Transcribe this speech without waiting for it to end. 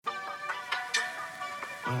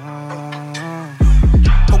Okay,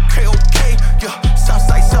 yeah.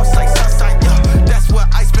 Southside, yeah. That's where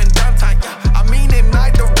I spend downtime, yeah. I mean, at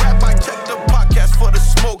night the rap, I check the podcast for the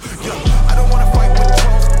smoke, yeah. I don't wanna fight with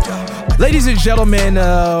trolls, yeah. Ladies and gentlemen,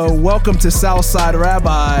 welcome to Southside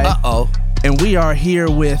Rabbi. Uh-oh. And we are here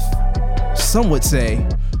with, some would say,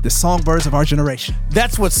 the songbirds of our generation.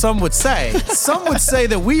 That's what some would say. Some would say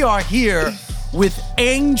that we are here with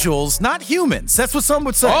angels, not humans. That's what some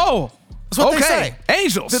would say. Oh, That's what they okay. say.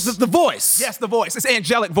 Angels. The voice. Yes, the voice. It's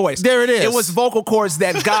angelic voice. There it is. It was vocal cords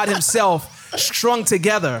that God himself strung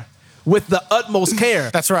together with the utmost care.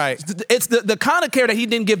 That's right. It's the kind of care that he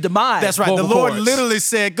didn't give to mine. That's right. The Lord literally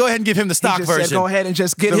said, go ahead and give him the stock He just version. said, go ahead and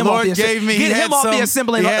just get the him Lord off the gave me, get him off the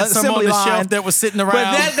assembly he had some on the line. shelf that was sitting around.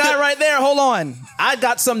 But that guy right there, hold on. I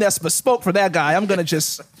got something that's bespoke for that guy. I'm gonna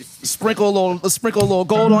just sprinkle a little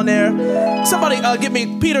gold on there. Somebody give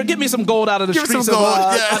me some gold out of the Give me streets some gold,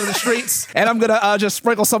 yeah. out of the streets. And I'm gonna just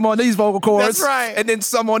sprinkle some on these vocal cords. That's right. And then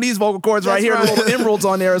some on these vocal cords That's right here, right. with little emeralds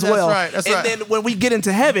on there as That's well. right, that's and right. then when we get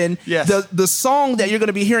into heaven, Yes. the song that you're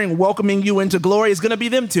gonna be hearing welcoming you into glory is gonna be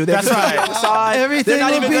them two. They're That's just gonna be right. on the side. Everything They're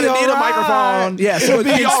not will even be gonna need a all right. microphone. Yeah, so It'll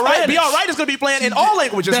be be in all right. Spanish. Be all right is gonna be playing in all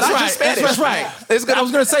languages, That's not right. just Spanish. That's right. It's gonna, I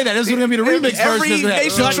was going to say that. This is going to be the remix every version of that.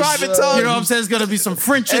 nation, tribe, and tongue. You know what I'm saying? It's going to be some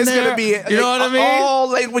French in It's there. gonna be, you know what I mean? all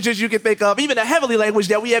languages you can think of, even a heavenly language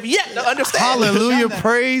that we have yet to understand. Hallelujah.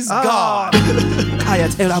 Praise God.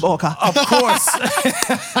 Cállate la boca. Of course.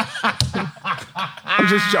 I'm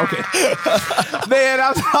just joking.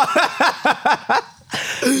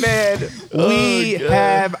 Man, we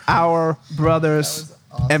have our brothers,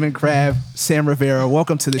 Evan Crabb, Sam Rivera.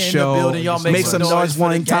 Welcome to the In the show. building. Y'all make some some noise noise for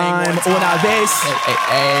one the gang time. one time. Una vez.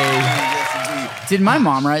 Did my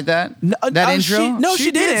mom write that? That intro?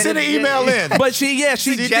 She didn't. Send an email in. But she did.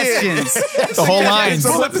 Suggestions. The whole line.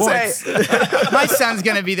 So what to say? My son's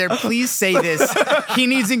gonna be there. Please say this. He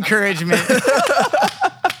needs encouragement.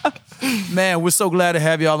 Man, we're so glad to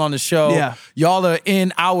have y'all on the show. Yeah. Y'all are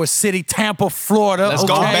in our city, Tampa, Florida. Let's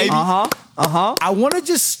go, baby. I want to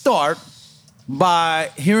just start by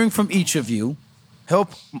hearing from each of you, help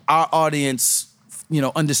our audience,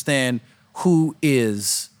 understand who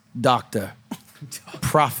is Dr.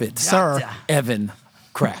 Prophet Sir. Evan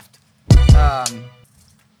Craft.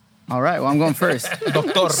 All right. Well, I'm going first.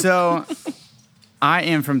 So, I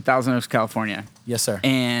am from Thousand Oaks, California, Yes, sir.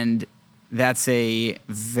 and that's a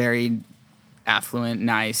very affluent,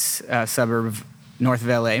 nice suburb of north of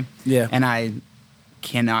LA. Yeah. And I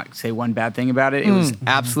cannot say one bad thing about it. It was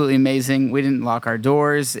absolutely amazing. We didn't lock our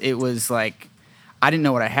doors. It was like I didn't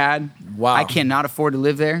know what I had. Wow. I cannot afford to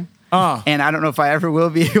live there. And I don't know if I ever will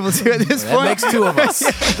be able to at this That point. makes two of us.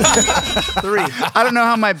 Three. I don't know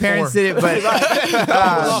how my parents did it, but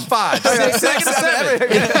Five, six,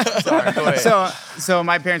 seven. so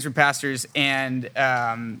my parents were pastors, and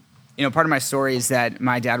part of my story is that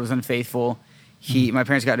my dad was unfaithful. My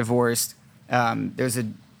parents got divorced. There's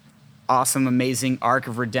an awesome, amazing arc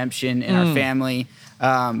of redemption in our family,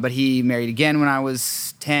 but he married again when I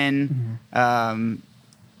was 10.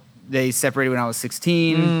 They separated when I was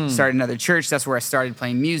 16, started another church. That's where I started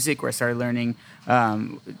playing music, where I started learning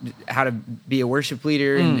how to be a worship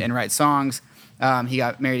leader and write songs. He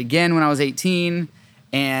got married again when I was 18,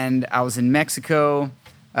 and I was in Mexico,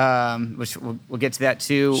 which we'll get to that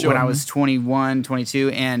too, Sure. when I was 21, 22,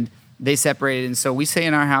 and they separated. And so we say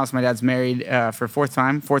in our house, my dad's married for a fourth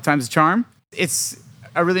time's a charm. It's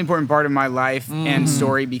a really important part of my life and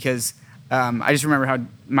story because I just remember how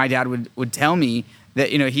my dad would tell me that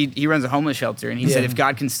he runs a homeless shelter, and he said if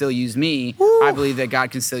God can still use me, I believe that God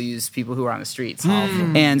can still use people who are on the streets.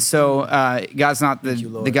 And so God's not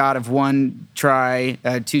the God of one try,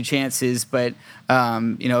 two chances, but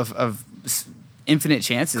of infinite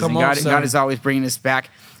chances. Come And on, sir. God is always bringing us back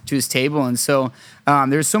to His table. And so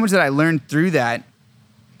there's so much that I learned through that,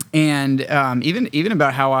 and even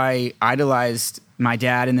about how I idolized my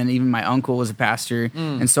dad, and then even my uncle was a pastor,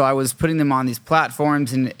 and so I was putting them on these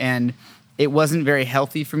platforms, and it wasn't very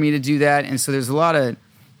healthy for me to do that. And so there's a lot of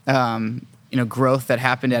growth that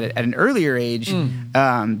happened at an earlier age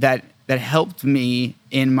that helped me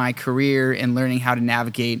in my career and learning how to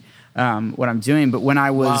navigate what I'm doing. But when I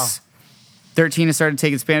was 13, I started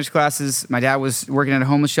taking Spanish classes. My dad was working at a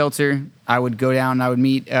homeless shelter. I would go down and I would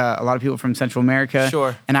meet a lot of people from Central America.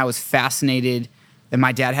 Sure. And I was fascinated that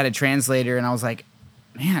my dad had a translator, and I was like,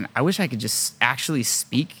 man, I wish I could just actually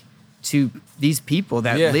speak to these people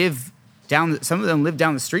that live some of them live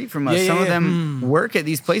down the street from us. Some of them work at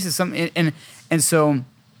these places. And so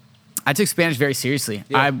I took Spanish very seriously.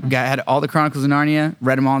 I had all the Chronicles of Narnia,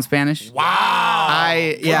 read them all in Spanish. Wow. I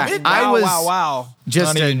I was Wow.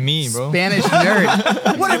 just Not a even me, bro. Spanish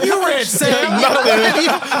nerd. What have you read, Sam?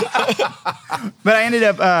 But I ended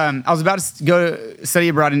up, I was about to go to study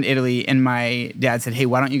abroad in Italy, and my dad said, hey,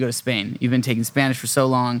 why don't you go to Spain? You've been taking Spanish for so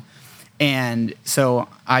long. And so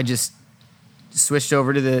I just switched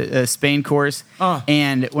over to the Spain course.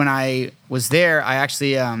 And when I was there, I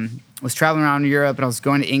actually was traveling around Europe, and I was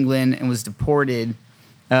going to England and was deported.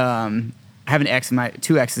 I have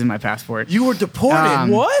two X's in my passport. You were deported.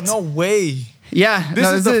 What? No way. Yeah. This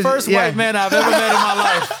is the first white man I've ever met in my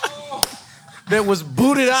life that was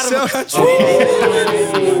booted out of a country.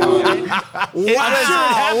 It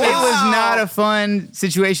was not a fun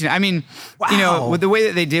situation. I mean, you know, with the way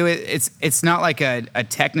that they do it, it's not like a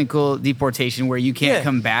technical deportation where you can't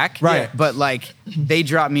come back. Right. But like they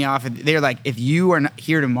dropped me off. They're like, if you are not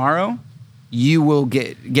here tomorrow, you will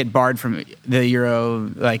get barred from the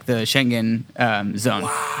Euro, like the Schengen zone.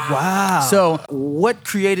 Wow. So What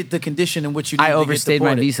created the condition in which you I needed to get overstayed my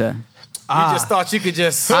deported? visa. You just thought you could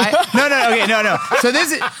just... No.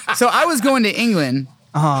 So I was going to England,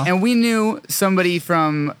 and we knew somebody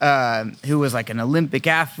from who was like an Olympic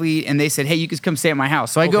athlete, and they said, "Hey, you could come stay at my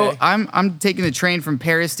house." So I go. Okay. I'm taking the train from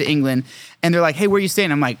Paris to England, and they're like, "Hey, where are you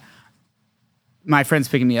staying?" I'm like, "My friend's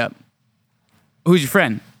picking me up." Who's your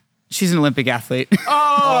friend? She's an Olympic athlete.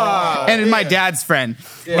 And my dad's friend.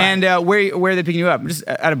 And where are they picking you up? Just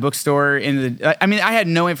at a bookstore I mean, I had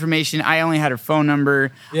no information. I only had her phone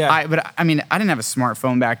number. Yeah. But I mean, I didn't have a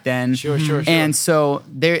smartphone back then. Sure. And so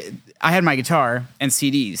I had my guitar and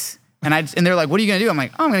CDs. And they're like, "What are you gonna do?" I'm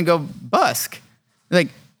like, "Oh, I'm gonna go busk." They're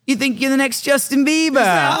like, "You think you're the next Justin Bieber?"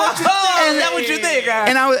 Is that what you think?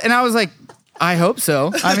 And I was like, I hope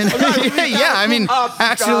so. I mean, yeah. I mean,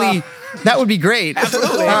 actually, that would be great.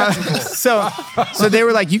 Absolutely. So they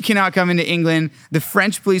were like, "You cannot come into England." The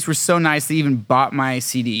French police were so nice; they even bought my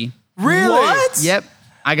CD. Really? What? Yep,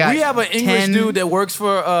 I got. We have an English 10 dude that works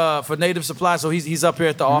for Native Supply, so he's up here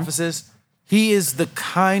at the offices. He is the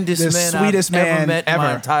kindest The man sweetest I've ever man met in my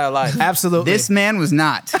ever. entire life. Absolutely. This man was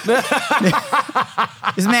not.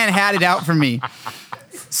 This man had it out for me.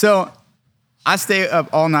 So I stay up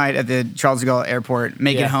all night at the Charles de Gaulle airport,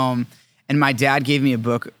 make it home, and my dad gave me a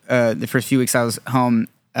book the first few weeks I was home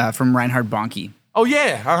from Reinhard Bonnke. Oh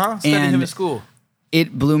yeah, studied him And- in school.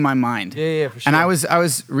 It blew my mind. Yeah, for sure. And I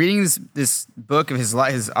was reading this book of his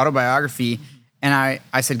autobiography, and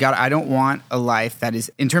I said, God, I don't want a life that is,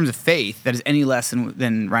 in terms of faith, that is any less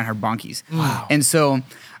than Reinhard Bonnke's. Wow. And so,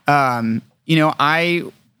 you know, I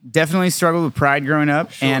definitely struggled with pride growing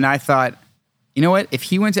up, and I thought, you know what? If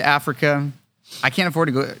he went to Africa, I can't afford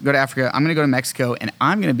to go to Africa. I'm going to go to Mexico, and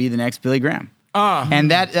I'm going to be the next Billy Graham. And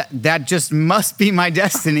that just must be my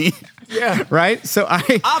destiny. Yeah. Right? So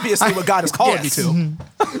Obviously what God is calling me to.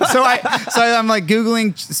 So I'm like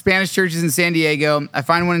Googling Spanish churches in San Diego. I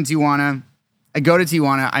find one in Tijuana. I go to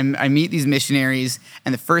Tijuana. I meet these missionaries,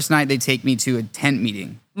 and the first night they take me to a tent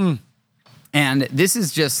meeting. And this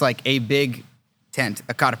is just like a big tent,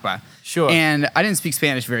 a carpa. Sure. And I didn't speak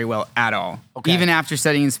Spanish very well at all. Okay. Even after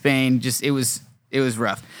studying in Spain, just it was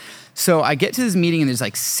rough. So I get to this meeting, and there's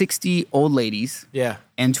like 60 old ladies. Yeah.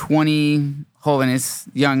 And 20 jóvenes,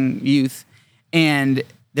 young youth, and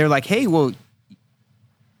they're like, "Hey, well,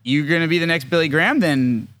 you're gonna be the next Billy Graham,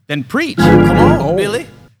 then preach." Come on, Billy.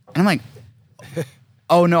 And I'm like,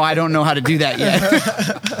 "Oh no, I don't know how to do that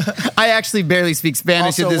yet." I actually barely speak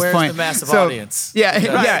Spanish Also, at this where's point. the massive audience? Yeah,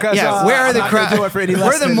 Right, yeah. Where are I'm the not gonna crowd? do it for any Where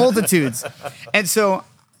less are the than- multitudes? And so,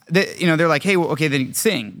 they're like, "Hey, well, okay, then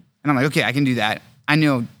sing." And I'm like, "Okay, I can do that." I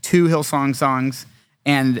know 2 Hillsong songs,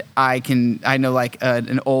 and I know like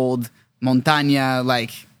an old Montaña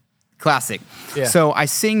like classic. Yeah. So I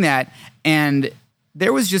sing that, and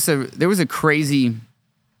there was a crazy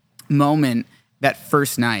moment that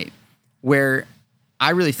first night where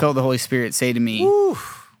I really felt the Holy Spirit say to me,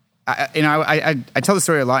 I tell the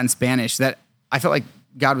story a lot in Spanish, that I felt like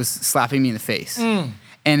God was slapping me in the face,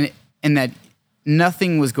 and that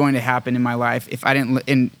nothing was going to happen in my life if I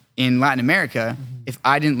didn't in Latin America if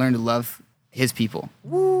I didn't learn to love His people.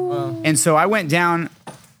 And so I went down.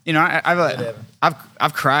 You know,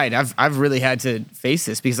 I've cried. I've really had to face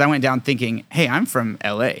this because I went down thinking, hey, I'm from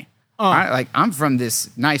LA. I'm from this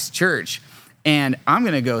nice church, and I'm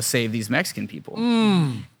gonna go save these Mexican people.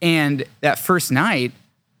 And that first night,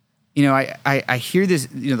 you know, I hear this,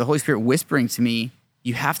 you know, the Holy Spirit whispering to me,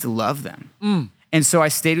 you have to love them. And so I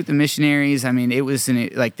stayed with the missionaries. I mean, they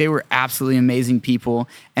were absolutely amazing people.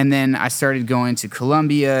 And then I started going to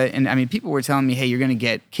Colombia, and I mean, people were telling me, "Hey, you're going to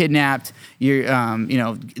get kidnapped. You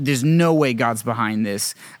know, there's no way God's behind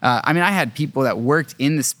this." I mean, I had people that worked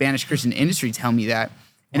in the Spanish Christian industry tell me that,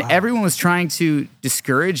 And everyone was trying to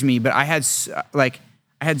discourage me, but I had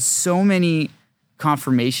so many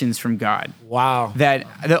confirmations from God. Wow. That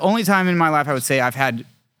the only time in my life I would say I've had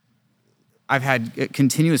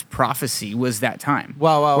continuous prophecy was that time.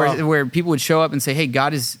 Wow. Where people would show up and say, "Hey,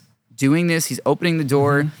 God is doing this. He's opening the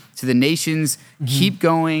door to the nations. Keep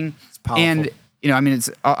going." It's powerful. And it's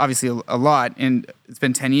obviously a lot, and it's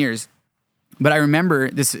been 10 years. But I remember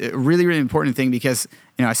this really, really important thing because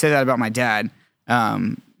I say that about my dad.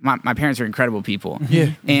 My parents are incredible people.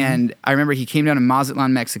 Yeah. And I remember he came down to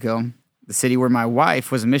Mazatlan, Mexico, the city where my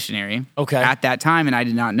wife was a missionary. Okay. At that time, and I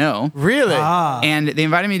did not know. Really? And they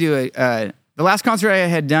invited me to the last concert I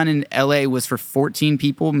had done in LA was for 14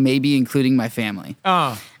 people, maybe including my family.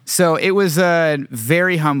 So it was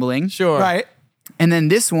very humbling. Sure. Right. And then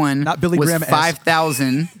this one Not Billy was Graham-esque.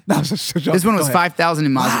 5,000. This one was 5,000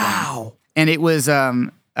 in Mazatlan. Wow. And it was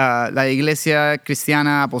La Iglesia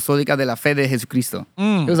Cristiana Apostólica de la Fe de Jesucristo.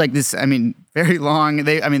 It was like this, very long.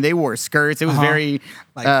 They wore skirts. It was very...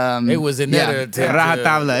 it was in there.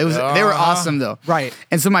 rajatabla. They were awesome, though. Right.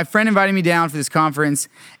 And so my friend invited me down for this conference,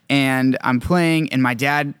 and I'm playing, and my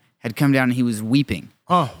dad had come down, and he was weeping.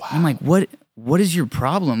 Oh, wow. I'm like, what is your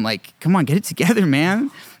problem? Like, come on, get it together,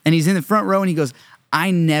 man. And he's in the front row, and he goes,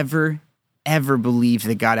 I never, ever believed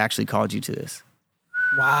that God actually called you to this.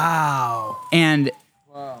 Wow. And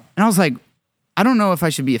I was like, I don't know if I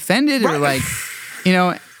should be offended or like,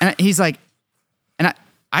 and he's like, and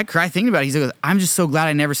I cry thinking about it. He goes, I'm just so glad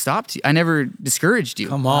I never stopped you. I never discouraged you.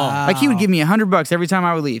 Come on. Like he would give me $100 every time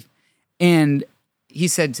I would leave. And he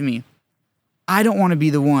said to me, I don't want to be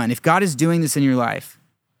the one. If God is doing this in your life,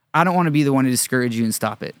 I don't want to be the one to discourage you and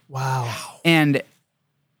stop it. Wow. And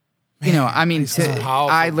powerful,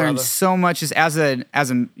 I learned brother. so much just as a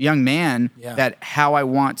young man that how I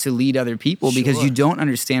want to lead other people because you don't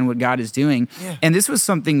understand what God is doing. Yeah. And this was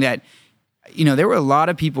something that, there were a lot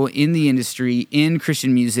of people in the industry, in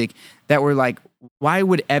Christian music, that were like, why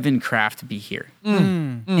would Evan Kraft be here?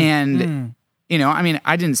 And,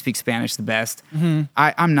 I didn't speak Spanish the best.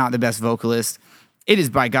 I'm not the best vocalist. It is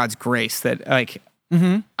by God's grace that I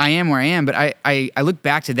am where I am. But I look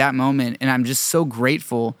back to that moment and I'm just so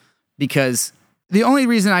grateful because the only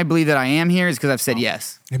reason I believe that I am here is because I've said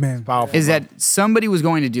yes. Amen. Powerful. Is that somebody was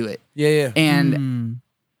going to do it. Yeah. And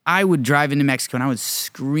I would drive into Mexico and I would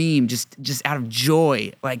scream just out of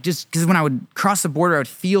joy. Like just because when I would cross the border, I would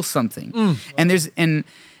feel something. And there's and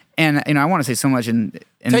I want to say so much in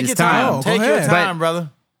Take this your time. Oh, Take go your ahead. time, brother.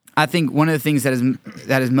 I think one of the things that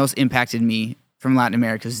has most impacted me from Latin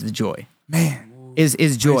America is the joy. Man.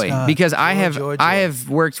 Is joy God. because I Joy. have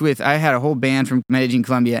worked with I had a whole band from Medellin,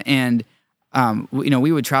 Colombia, and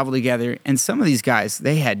we would travel together, and some of these guys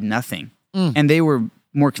they had nothing, and they were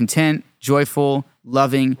more content, joyful,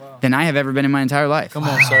 loving than I have ever been in my entire life. Come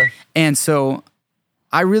on, sir. And so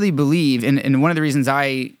I really believe, and one of the reasons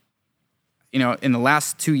I, in the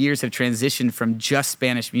last 2 years have transitioned from just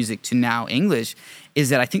Spanish music to now English, is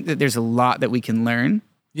that I think that there's a lot that we can learn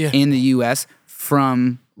in the U.S.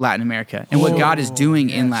 from Latin America and what God is doing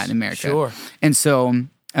in Latin America. Sure. And so,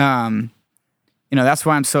 that's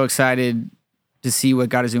why I'm so excited to see what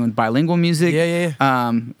God is doing with bilingual music.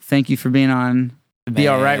 Yeah. Thank you for being on the Be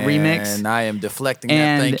Alright remix. And I am deflecting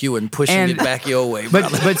And- that thank you and pushing and- it back your way,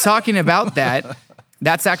 brother. But talking about that,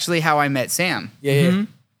 that's actually how I met Sam. Yeah.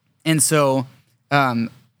 And so,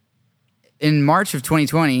 in March of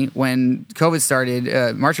 2020, when COVID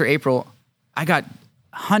started, March or April, I got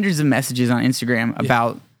hundreds of messages on Instagram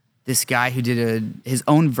about this guy who did his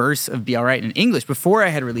own verse of Be Alright in English before I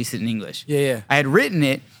had released it in English. Yeah. I had written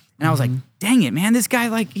it, and I was like, dang it, man, this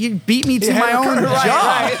guy, he beat me to my own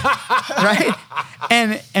job. Right?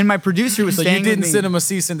 And my producer was So staying you didn't with me. send him a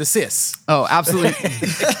cease and desist. Oh, absolutely.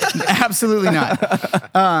 Absolutely not.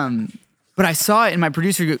 But I saw it, and my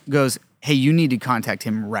producer goes, hey, you need to contact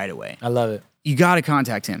him right away. I love it. You got to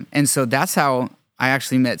contact him. And so that's how I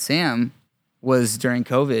actually met Sam, was during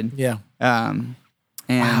COVID. Yeah.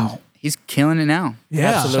 And he's killing it now. Yeah.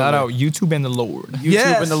 Absolutely. Shout out YouTube and the Lord. YouTube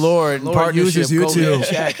Yes. and the Lord. Lord uses partnership, go YouTube.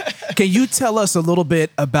 get check. Can you tell us a little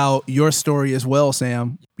bit about your story as well,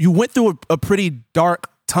 Sam? You went through a pretty dark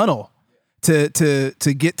tunnel to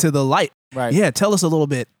get to the light. Right. Yeah, tell us a little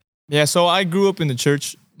bit. Yeah, so I grew up in the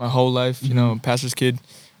church my whole life, pastor's kid,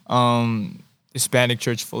 Hispanic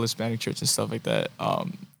church, full Hispanic church and stuff like that.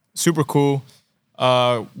 Super cool.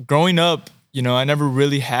 Growing up, I never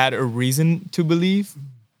really had a reason to believe.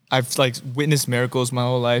 I've witnessed miracles my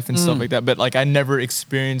whole life and stuff like that, but I never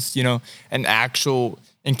experienced, an actual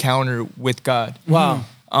encounter with God. Wow.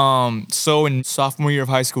 So in sophomore year of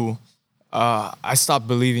high school, I stopped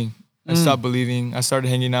believing. I started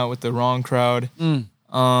hanging out with the wrong crowd.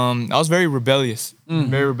 I was very rebellious, and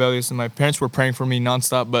my parents were praying for me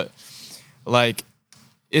nonstop. But like,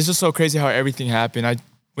 it's just so crazy how everything happened. I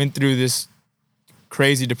went through this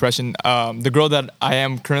crazy depression. The girl that I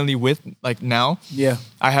am currently with, like now, Yeah.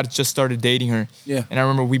 I had just started dating her. Yeah. And I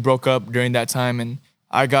remember we broke up during that time, and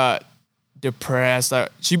I got depressed.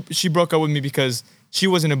 She broke up with me because she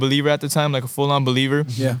wasn't a believer at the time, like a full-on believer.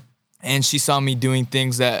 Yeah. And she saw me doing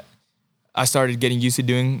things that I started getting used to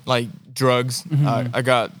doing, like drugs. I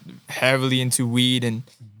got heavily into weed and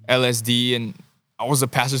LSD, and I was a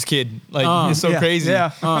pastor's kid. Like, it's so crazy.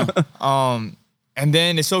 Yeah. And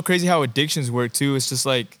then it's so crazy how addictions work too. It's just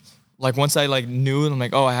like once I like knew, I'm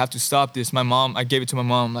like, oh, I have to stop this. I gave it to my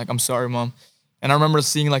mom. Like, I'm sorry, Mom. And I remember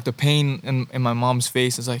seeing like the pain in my mom's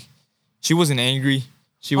face. It's like, she wasn't angry.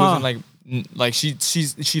 She wasn't like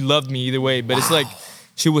she loved me either way. But it's like,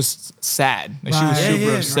 she was sad. Like, she was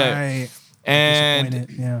super upset. Right. And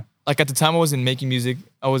Disappointed, yeah. like at the time I wasn't making music.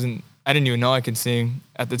 I didn't even know I could sing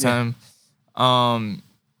at the time.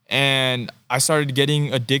 And I started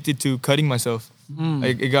getting addicted to cutting myself.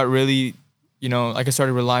 Like, it got really, like I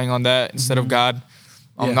started relying on that instead of God.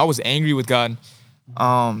 I was angry with God.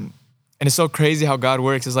 And it's so crazy how God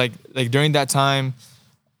works. It's like during that time,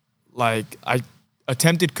 like I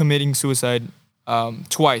attempted committing suicide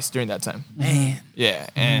twice during that time. Man. Yeah.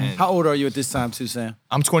 And How old are you at this time too, Sam?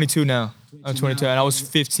 I'm 22 now. I'm 22 and I was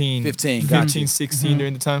 15. 15, got you. 16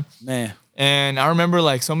 during the time. Man. And I remember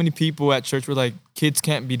like so many people at church were like, kids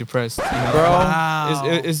can't be depressed. You know?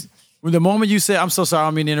 Bro. It's The moment you said, I'm so sorry, I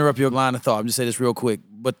don't mean to interrupt your line of thought. I'm just saying this real quick.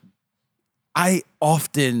 But I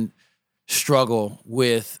often struggle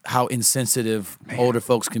with how insensitive older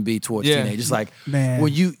folks can be towards teenagers. Like, Man.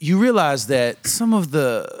 when you realize that some of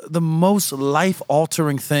the most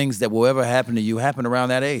life-altering things that will ever happen to you happen around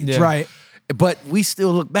that age. Yeah. Right. But we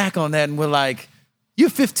still look back on that and we're like, you're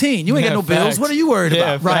 15. You ain't got no bills. facts. What are you worried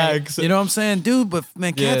Yeah, about? Right. facts. You know what I'm saying? Dude, but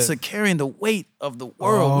man, cats Yeah. are carrying the weight of the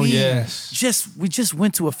world. Oh, we yes. we just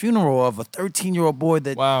went to a funeral of a 13-year-old boy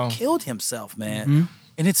that Wow. killed himself, man.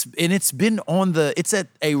 And it's been it's at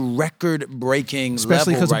a record-breaking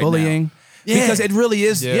Especially level because right of bullying. now. Yeah. Because it really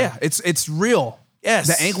is, Yeah. it's real. Yes.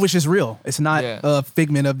 The anguish is real. It's not Yeah. a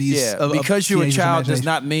figment of these. Yeah, of because you're a teenagers' child does imagination.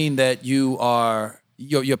 not mean that you are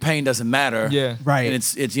your pain doesn't matter. Yeah. Right. And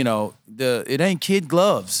it's it ain't kid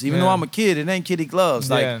gloves. Even though Yeah. I'm a kid, it ain't kiddie gloves.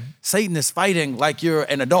 Like Yeah. Satan is fighting like you're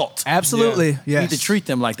an adult. Absolutely. Yeah. You Yes. need to treat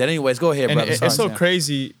them like that. Anyways, go ahead, and brother. it's so Sorry, Sam.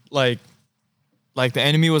 crazy. Like the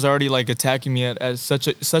enemy was already like attacking me at such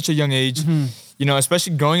a young age. You know,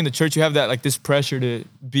 especially growing in the church, you have that like this pressure to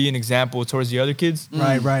be an example towards the other kids.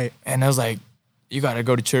 Right. Right. And I was like, you gotta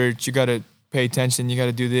go to church, you gotta pay attention, you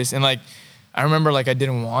gotta do this. And like, I remember like I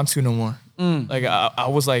didn't want to no more. Like I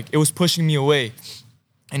was like, it was pushing me away.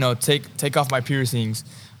 You know, take off my piercings,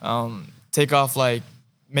 take off like,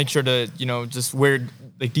 make sure to, just wear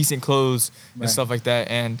like decent clothes and stuff like that.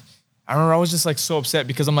 And I remember I was just like so upset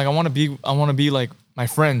because I'm like, I want to be like my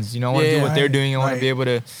friends, I want to Yeah, do what they're right, doing. I want to right. be able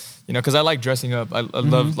to, because I like dressing up. I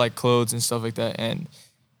love like clothes and stuff like that. And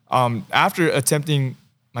after attempting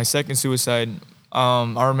my second suicide,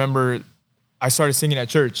 I remember I started singing at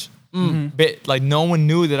church. But like no one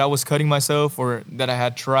knew that I was cutting myself or that I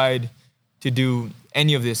had tried to do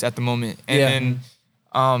any of this at the moment. And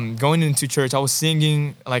then going into church, I was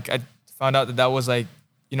singing. Like I found out that was like,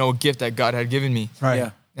 a gift that God had given me. Right.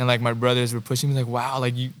 Yeah. And like my brothers were pushing me like, wow,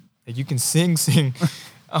 like you can sing.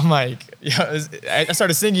 I'm like, I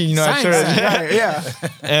started singing, at church. Right. Yeah.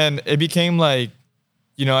 And it became like,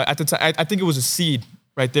 at the time, I think it was a seed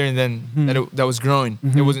right there and then that was growing.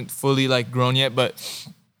 It wasn't fully like grown yet, but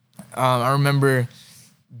I remember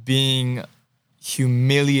being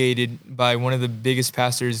humiliated by one of the biggest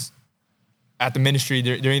pastors at the ministry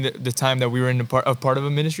during the time that we were in a part of a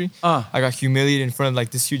ministry. I got humiliated in front of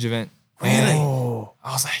like this huge event. Really? And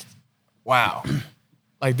I was like, wow,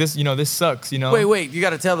 like this, this sucks, Wait, you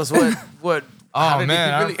got to tell us what. how Oh did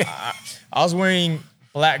man, he really- I was wearing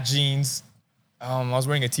black jeans. I was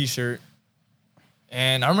wearing a t-shirt,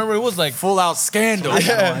 and I remember it was like full out scandal.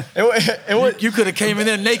 yeah, it was. You could have came in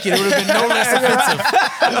there naked. It would have been no less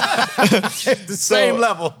offensive. The same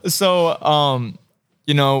level. So,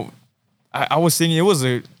 I was singing. It was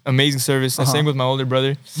an amazing service. I sang with my older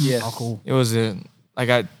brother. Yeah. Oh, cool. It was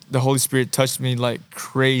the Holy Spirit touched me like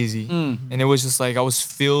crazy, and it was just like I was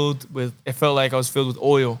filled with. It felt like I was filled with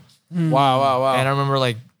oil. Wow. And I remember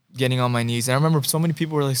like getting on my knees. And I remember so many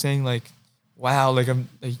people were like saying like, wow, like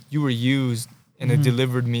you were used and it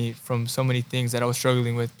delivered me from so many things that I was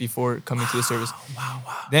struggling with before coming to the service. Wow.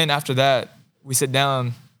 Then after that, we sit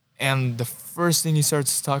down and the first thing he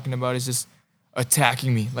starts talking about is just,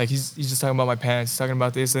 attacking me. Like he's just talking about my parents, he's talking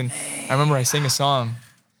about this. And I remember I sang a song.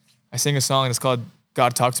 And it's called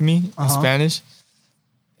God Talk to Me in Spanish.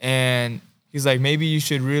 And he's like, maybe you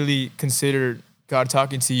should really consider God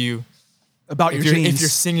talking to you About your if genes. you're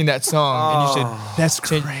singing that song. And you should That's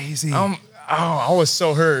change- crazy. I was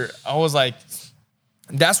so hurt. I was like,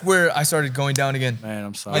 that's where I started going down again. Man,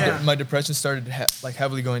 I'm sorry. My depression started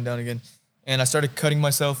heavily going down again. And I started cutting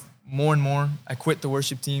myself more and more. I quit the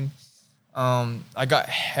worship team. I got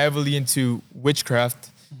heavily into witchcraft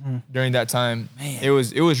during that time. Man. It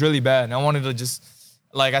was really bad. And I wanted to just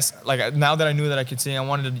now that I knew that I could sing, I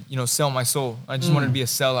wanted to, sell my soul. I just wanted to be a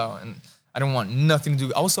sellout, and I didn't want nothing to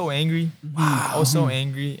do. I was so angry. Wow. I was so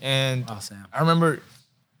angry. And Sam. I remember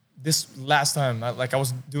this last time, I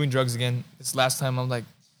was doing drugs again. This last time, I'm like,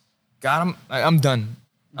 God, I'm done.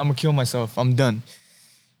 I'm gonna kill myself. I'm done.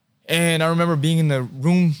 And I remember being in the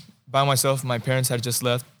room by myself. My parents had just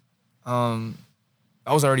left. I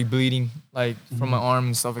was already bleeding, from my arm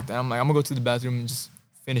and stuff like that. I'm like, I'm gonna go to the bathroom and just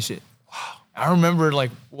finish it. Wow. I remember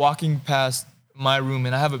walking past my room,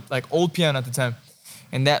 and I have a old piano at the time,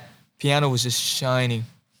 and that piano was just shining,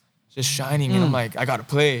 and I'm like, I gotta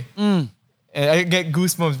play. And I get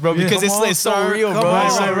goosebumps, bro, because it's so real, bro.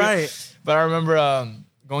 It's so real. But I remember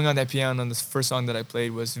going on that piano, and the first song that I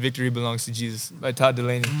played was "Victory Belongs to Jesus" by Todd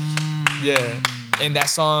Delaney. Yeah, and that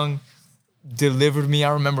song delivered me.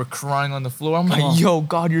 I remember crying on the floor. I'm like, yo,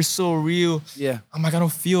 God, you're so real. Yeah. I'm like, I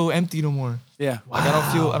don't feel empty no more. Yeah. Like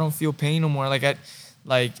I don't feel pain no more.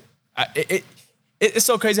 It's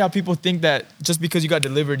so crazy how people think that just because you got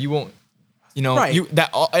delivered, you won't, Right.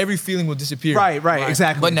 every feeling will disappear. Right,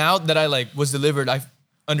 exactly. But now that I was delivered, I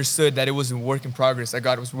understood that it was a work in progress. That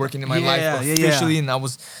God was working in my life officially, and I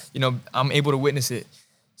was, I'm able to witness it.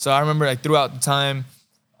 So I remember throughout the time,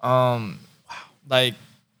 I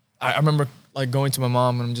remember going to my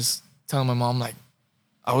mom, and I'm just telling my mom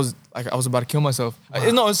I was about to kill myself.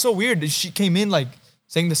 No, it's so weird. She came in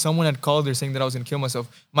saying that someone had called her saying that I was gonna kill myself.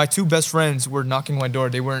 My two best friends were knocking my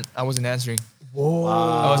door. I wasn't answering. Whoa.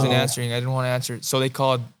 I wasn't answering. I didn't want to answer. So they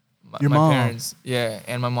called my mom. parents. Yeah,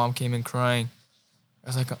 and my mom came in crying. I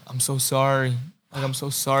was like, I'm so sorry. I'm so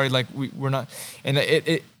sorry. We're not, and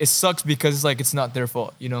it sucks because it's not their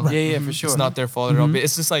fault, Yeah, for sure. It's not their fault at all. But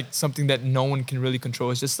it's just something that no one can really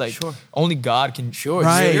control. It's just only God can. Sure.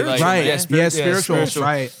 Right. Yeah, spiritual.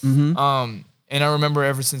 Right. Mm-hmm. And I remember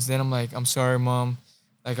ever since then, I'm like, I'm sorry, Mom.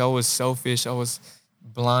 I was selfish. I was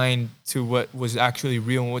blind to what was actually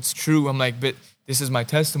real and what's true. I'm like, but this is my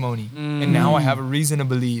testimony. And now I have a reason to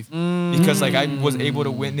believe because I was able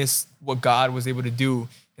to witness what God was able to do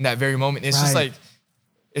in that very moment. It's just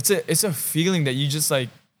it's a feeling that you just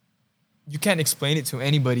you can't explain it to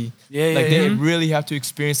anybody. They really have to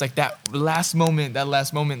experience that last moment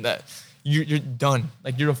that you're done.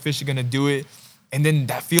 You're officially gonna do it. And then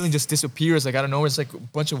that feeling just disappears. I don't know, it's a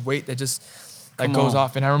bunch of weight that just goes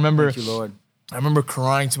off. And I remember, Thank you, Lord. I remember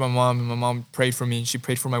crying to my mom, and my mom prayed for me. She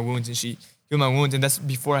prayed for my wounds, and she healed my wounds. And that's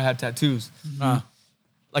before I had tattoos.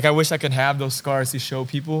 I wish I could have those scars to show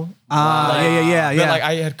people. Yeah. But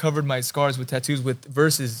I had covered my scars with tattoos with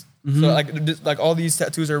verses. So all these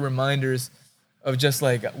tattoos are reminders of just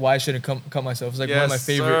why I shouldn't cut myself. It's one of my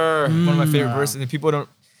favorite verses. And people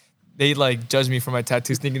they judge me for my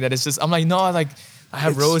tattoos, thinking that it's just. I'm like, no, I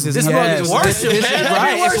have roses. This Yes. is worship.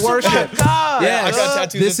 Right, it's worship. God. Yeah, I got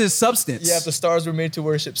tattoos. This is substance. Yeah, the stars were made to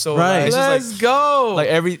worship. So Right. it's Let's just go.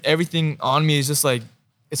 everything on me is just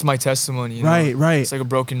it's my testimony. Right. It's a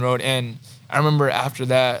broken road. And I remember after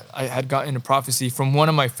that, I had gotten a prophecy from one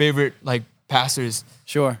of my favorite pastors.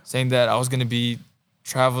 Sure. Saying that I was gonna be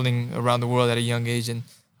traveling around the world at a young age, and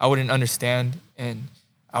I wouldn't understand, and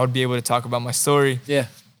I would be able to talk about my story. Yeah.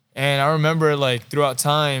 And I remember throughout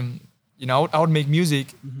time, I would make music.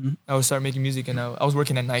 I would start making music, and I was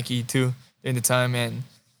working at Nike too during the time, and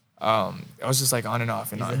I was just on and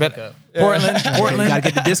off and on. But Portland. You gotta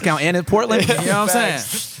get the discount and in Portland. You know what I'm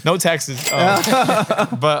saying? no taxes.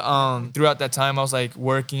 But throughout that time, I was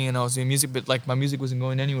working and I was doing music, but my music wasn't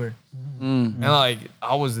going anywhere. And I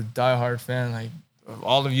was a diehard fan of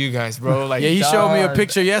all of you guys, bro. Yeah, he showed me a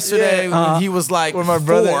picture yesterday when he was with my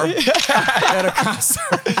brother 4 at a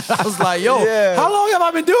concert. I was like, yo, how long have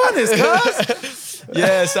I been doing this, cuz?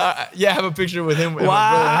 Yeah, so I have a picture with him.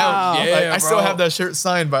 Wow. I still have that shirt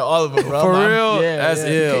signed by all of them, bro. For real? That's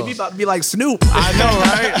ill. KB about to be like Snoop. I know,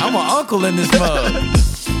 right? I'm an uncle in this mug.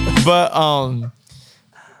 But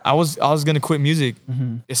I was gonna quit music.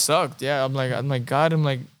 It sucked. Yeah, I'm like God.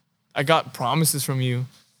 I got promises from you.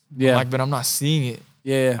 Yeah. But I'm not seeing it.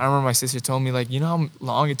 Yeah. I remember my sister told me you know how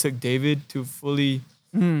long it took David to fully,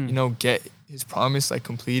 get his promise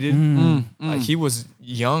completed. He was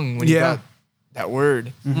young when he got that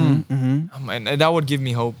word. And that would give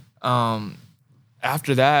me hope.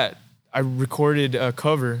 After that, I recorded a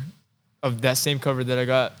cover of that same cover that I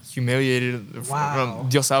got humiliated from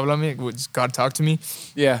Dios Háblame, which God Talk to Me.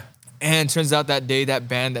 Yeah. And turns out that day, that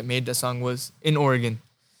band that made that song was in Oregon.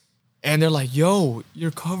 And they're like, yo,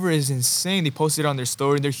 your cover is insane. They posted it on their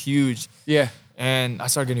story. They're huge. Yeah. And I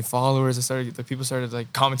started getting followers. The people started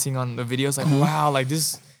like commenting on the videos, like, wow, like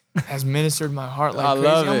this has ministered my heart like I crazy.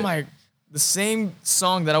 love I'm it. like, the same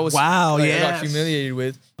song that I was Wow, I yes. got humiliated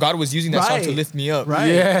with, God was using that song to Right. lift me up. Right.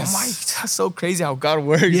 Yes. I'm like, that's so crazy how God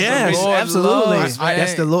works. Yes, So absolutely. loves, man.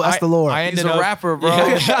 That's the Lord. That's the Lord. I He's ended a up, rapper, bro.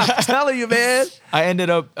 I'm telling you, man. I ended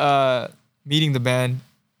up meeting the band,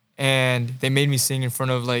 and they made me sing in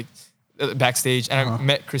front of like backstage, and I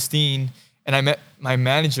met Christine, and I met my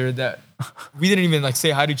manager that we didn't even like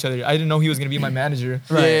say hi to each other. I didn't know he was gonna be my manager.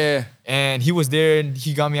 Yeah. And he was there, and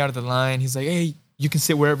he got me out of the line. He's like, hey, you can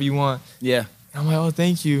sit wherever you want. Yeah. And I'm like, oh,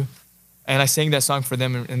 thank you. And I sang that song for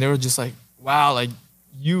them, and they were just like, wow, like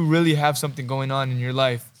you really have something going on in your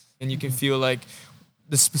life, and you can feel like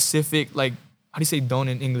the specific, like, how do you say don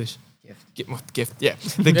in English? Gift, yeah.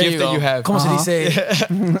 The There gift you that go. you have. Como se dice?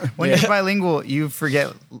 When you're bilingual, you forget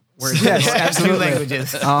words. Yes, Two absolutely. languages.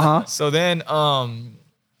 So then,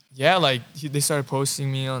 yeah, like they started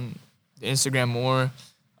posting me on the Instagram more.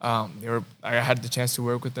 I had the chance to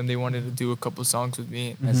work with them. They wanted to do a couple songs with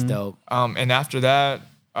me. That's dope. And after that,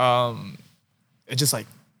 it just like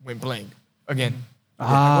went blank again. Like,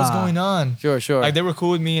 what's going on? Sure. Like they were cool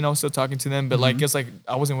with me, and I was still talking to them, but like it's like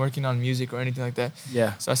I wasn't working on music or anything like that.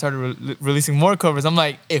 Yeah. So I started releasing more covers. I'm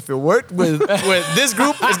like, if it worked with this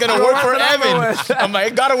group, it's gonna work for Evan. I'm like,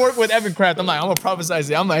 it gotta work with Evan Kraft. I'm like, I'm gonna prophesize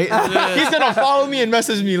it. I'm like, he's gonna follow me and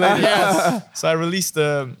message me later. Yes. So I released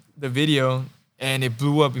the video, and it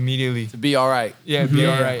blew up immediately. To be all right. Yeah, be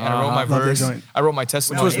all right. And I wrote my Love that verse. joint. I wrote my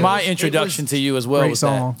testimony. Which was my introduction to you as well. Great was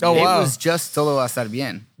song. That. Oh It wow. was just Todo va a estar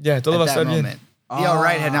bien. Yeah, todo va a At that estar bien. moment. Be All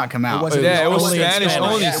Right had not come out. wasn't- Yeah, it was Only in Spanish Spanish.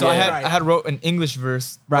 only. Yeah, So I right. had wrote an English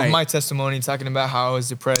verse Right. of my testimony, talking about how I was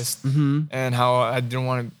depressed and how I didn't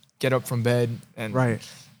want to get up from bed, and Right.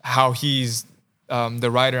 how he's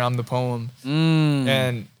the writer, I'm the poem,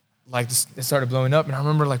 and like it started blowing up. And I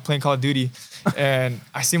remember like playing Call of Duty, and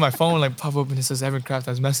I see my phone like pop up, and it says Evan Kraft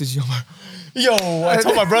has messaged you. I'm like, yo, I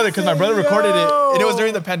told my brother because my brother recorded it, and it was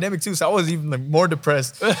during the pandemic too, so I was even like more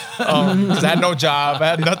depressed because I had no job, I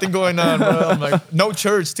had nothing going on, bro. I'm like, no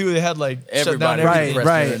church too. They had like shut down Everybody. everything. Right,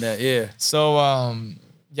 Right. right. That. Yeah. So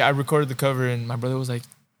yeah, I recorded the cover, and my brother was like,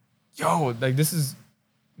 yo, like this is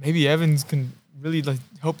maybe Evans can really like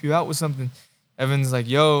help you out with something. Evans like,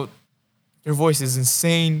 yo, your voice is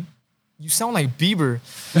insane. You sound like Bieber.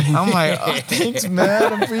 I'm like, oh, thanks,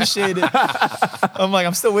 man. I appreciate it. I'm like,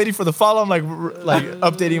 I'm still waiting for the follow. I'm like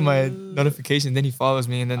updating my notification. Then he follows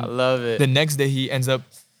me, and then I love it. the next day he ends up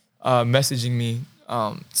messaging me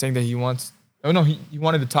saying that he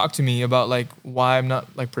wanted to talk to me about like why I'm not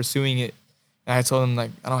like pursuing it. And I told him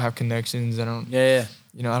like I don't have connections. I don't, Yeah.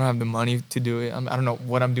 you know, I don't have the money to do it. I don't know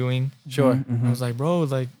what I'm doing. Sure. I was like, bro,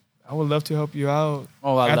 like I would love to help you out.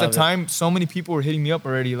 Oh, I At love the time, so many people were hitting me up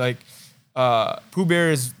already. Like Pooh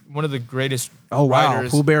Bear is one of the greatest Oh, wow.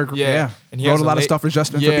 writers. Pooh Bear, yeah. And he Wrote has a lot of stuff for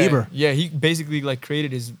Justin Bieber. Yeah, he basically like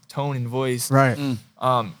created his tone and voice. Right.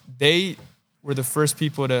 They were the first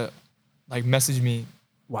people to like message me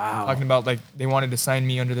Wow. talking about like they wanted to sign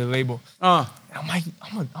me under their label. And I'm like,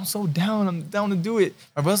 I'm so down. I'm down to do it.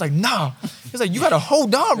 My brother's like, nah. He's like, you gotta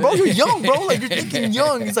hold on, bro. You're young, bro. Like you're thinking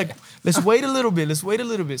young. He's like, let's wait a little bit. Let's wait a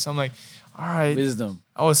little bit. So I'm like, all right. Wisdom.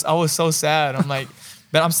 I was so sad. I'm like,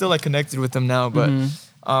 but I'm still like connected with them now. But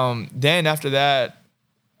then after that,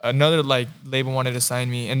 another like label wanted to sign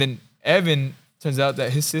me, and then Evan turns out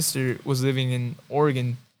that his sister was living in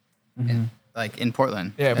Oregon. Like in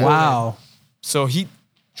Portland. Yeah. Portland. Wow. So he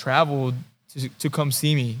traveled to come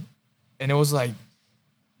see me, and it was like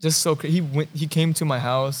just so crazy. He came to my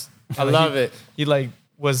house. I love it. He like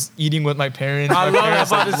was eating with my parents. I My love it.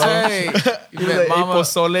 parents, I was about to say. he was like, "Ey,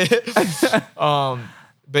 pozole."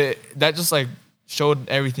 But that just like showed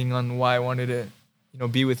everything on why I wanted to, you know,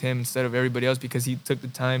 be with him instead of everybody else, because he took the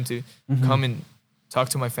time to come and talk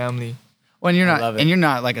to my family. When you're love not, it. and you're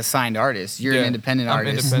not like a signed artist. You're an Yeah, independent I'm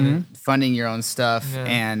artist, independent. funding your own stuff, Yeah.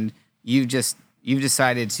 and you've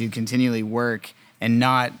decided to continually work and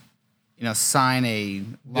not, you know, sign a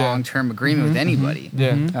long-term agreement with anybody.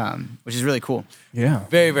 Yeah. Which is really cool. Yeah.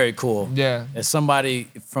 Very, very cool. Yeah. As somebody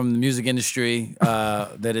from the music industry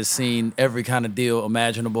that has seen every kind of deal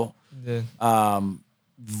imaginable, Yeah.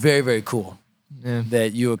 very, very cool Yeah.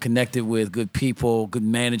 that you are connected with good people, good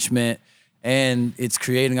management, and it's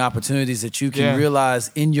creating opportunities that you can Yeah. realize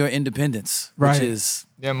in your independence, Right. which is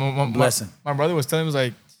Yeah, Blessing. my brother was telling me, was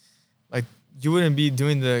like you wouldn't be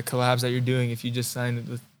doing the collabs that you're doing if you just signed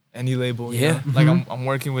with any label. You Yeah. know? Like I'm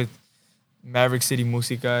working with Maverick City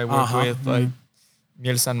Musica. I work with like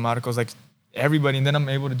Miel San Marcos, like everybody, and then I'm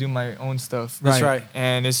able to do my own stuff. That's right.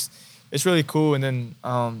 And it's really cool. And then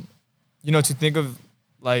you know, to think of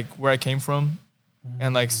like where I came from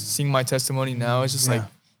and like seeing my testimony now, it's just like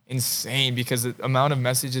insane, because the amount of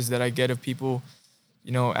messages that I get of people,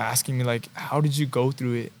 you know, asking me like, how did you go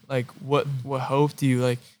through it? Like what helped you?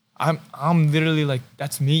 Like I'm literally like,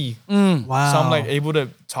 that's me. Wow. So I'm like able to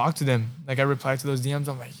talk to them. Like I reply to those DMs.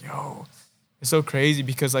 I'm like, yo, it's so crazy,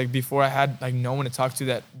 because like before I had like no one to talk to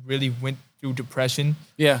that really went through depression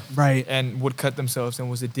Yeah. Right. and would cut themselves and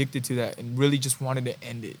was addicted to that and really just wanted to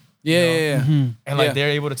end it. Yeah, you know? yeah, yeah. And like Yeah.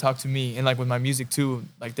 they're able to talk to me, and like with my music too,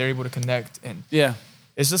 like they're able to connect. And Yeah.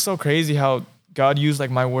 it's just so crazy how God used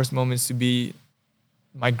like my worst moments to be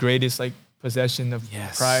my greatest like possession of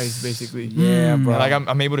prize, basically. Yeah, bro. And, like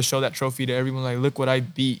I'm able to show that trophy to everyone. Like, look what I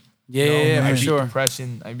beat. Yeah, you know? yeah, I for beat sure.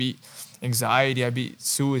 depression. I beat anxiety. I beat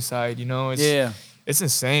suicide. You know, it's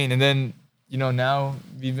insane. And then, you know, now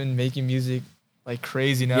we've been making music like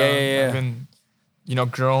crazy now. Yeah. I've been, you know,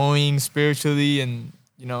 growing spiritually, and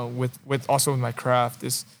you know, with also with my craft.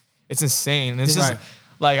 It's insane. It's just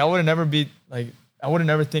like I would never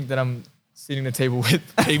think that I'm sitting at the table with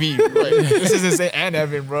AB. Like, this is insane. And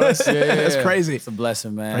Evan, bro. That's crazy. It's a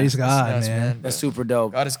blessing, man. Praise God, Yes, man. That's super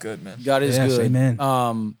dope. God is good, man. God is Yes, good.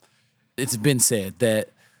 amen. It's been said that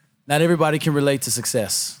not everybody can relate to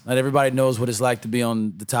success. Not everybody knows what it's like to be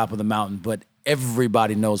on the top of the mountain, but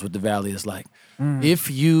everybody knows what the valley is like. If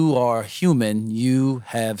you are human, you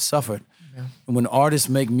have suffered. And when artists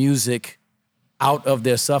make music out of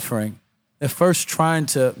their suffering, they're first trying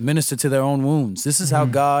to minister to their own wounds. This is how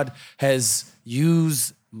God has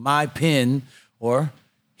used my pen, or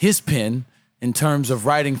his pen, in terms of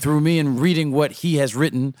writing through me and reading what he has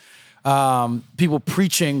written, people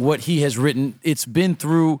preaching what he has written. It's been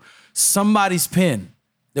through somebody's pen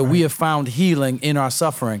that we have found healing in our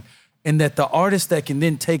suffering, and that the artist that can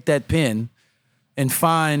then take that pen and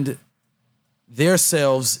find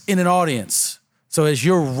themselves in an audience. So as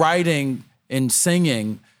you're writing and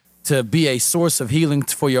singing to be a source of healing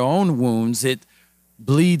for your own wounds, it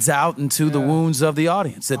bleeds out into the wounds of the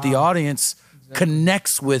audience, that the audience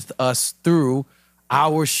connects with us through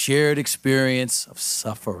our shared experience of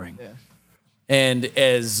suffering. And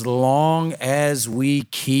as long as we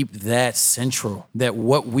keep that central, that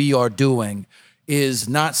what we are doing is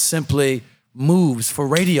not simply moves for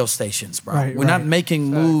radio stations, bro. Right, We're not right. making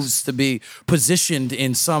moves to be positioned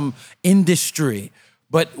in some industry,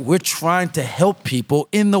 but we're trying to help people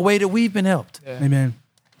in the way that we've been helped. Amen.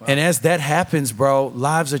 And as that happens, bro,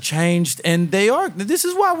 lives are changed, and they are. This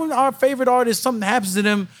is why when our favorite artists, something happens to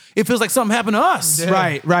them, it feels like something happened to us.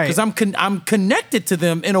 Right, right. Because I'm connected to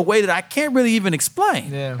them in a way that I can't really even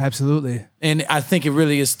explain. Yeah. Absolutely. And I think it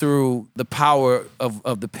really is through the power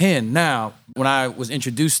of the pen. Now, when I was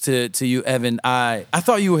introduced to you, Evan, I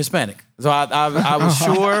thought you were Hispanic. So I was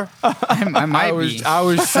sure. I might be. I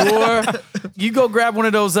was sure. You go grab one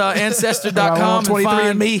of those Ancestor.com and 23 find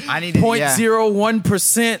and me. I need to, yeah.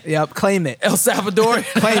 0.01% Yep. Claim it. El Salvador.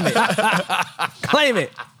 Claim it. Claim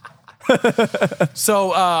it.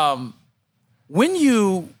 So when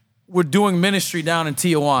you were doing ministry down in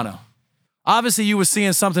Tijuana, obviously you were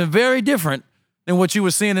seeing something very different than what you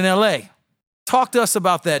were seeing in LA. Talk to us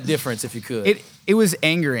about that difference, if you could. It was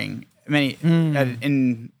angering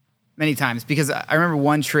in many times, because I remember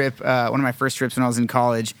one trip, one of my first trips when I was in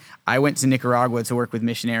college, I went to Nicaragua to work with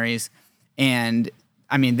missionaries, and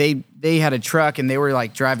I mean they had a truck and they were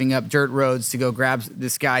like driving up dirt roads to go grab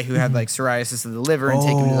this guy who had like psoriasis of the liver and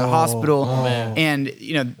take him to the hospital. And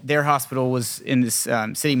you know, their hospital was in this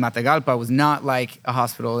city, Matagalpa, was not like a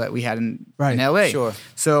hospital that we had in LA. Sure.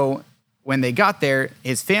 So when they got there,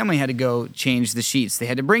 his family had to go change the sheets. They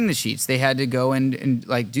had to bring the sheets. They had to go and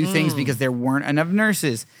like do things because there weren't enough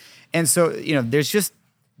nurses. And so, you know, there's just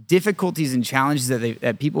difficulties and challenges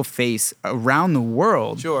that people face around the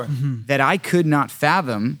world Sure. that I could not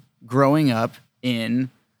fathom growing up in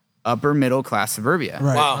upper middle class suburbia.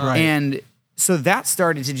 Right. Wow. Right. And so that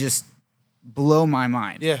started to just blow my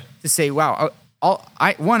mind. Yeah. To say, wow,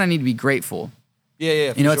 I need to be grateful.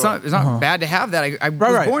 Yeah. You know, it's not bad to have that. I was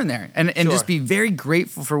right. born there, and Sure. just be very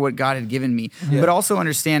grateful for what God had given me, but also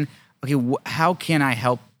understand, okay, how can I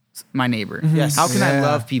help my neighbor? Yes. How can I Yeah.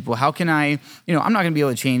 love people? How can I, you know, I'm not going to be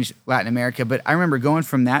able to change Latin America, but I remember going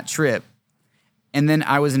from that trip, and then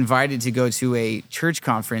I was invited to go to a church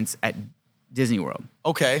conference at Disney World.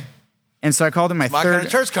 Okay. And so I called it my My kind third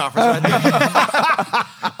of church conference right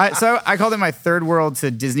there. so I called it my third world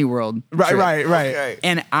to Disney World. Right, trip. right, right. Okay.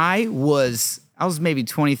 And I was maybe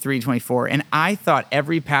 23, 24, and I thought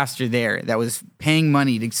every pastor there that was paying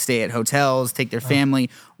money to stay at hotels, take their family,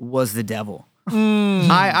 was the devil.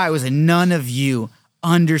 I was none of you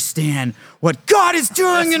understand what God is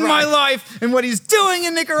doing in my life and what he's doing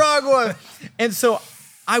in Nicaragua. And so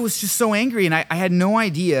I was just so angry, and I had no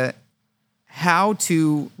idea how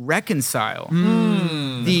to reconcile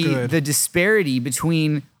the disparity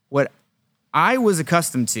between what I was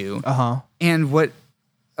accustomed to and what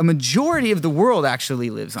a majority of the world actually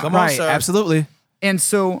lives on. Come on, Right, sir. absolutely. And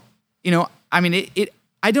so, I mean,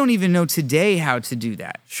 I don't even know today how to do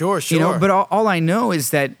that. Sure. But all I know is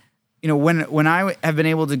that, when I have been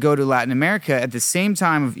able to go to Latin America at the same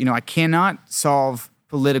time of, I cannot solve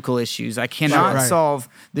political issues. I cannot Right. solve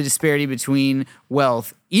the disparity between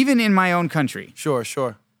wealth, even in my own country. Sure.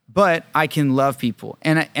 But I can love people.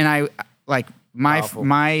 And I like Powerful.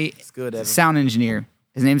 my good, Evan. sound engineer.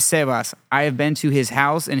 His name's Sebas. I have been to his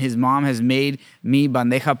house, and his mom has made me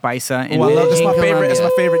bandeja paisa. Oh, I love that's my in favorite. It's my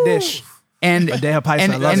Colombia. favorite dish. And Bandeja paisa,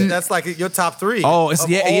 I love it. That's like your top three. Oh, it's of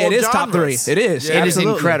yeah, all it is top three. genres. It is. Yeah. It is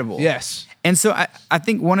Absolutely. incredible. Yes. And so I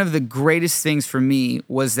think one of the greatest things for me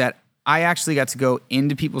was that I actually got to go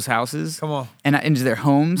into people's houses. Come on. And into their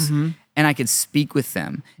homes. And I could speak with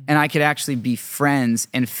them. And I could actually be friends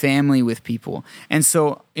and family with people. And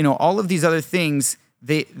so, all of these other things,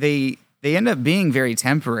 they end up being very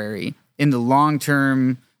temporary in the long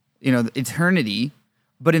term, eternity.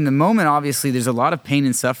 But in the moment, obviously, there's a lot of pain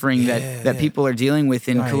and suffering that people are dealing with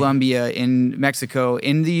in Colombia, in Mexico,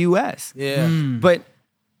 in the U.S. Yeah. But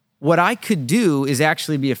what I could do is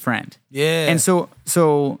actually be a friend. Yeah. And so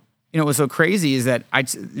what was so crazy is that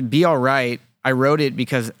Be All Right, I wrote it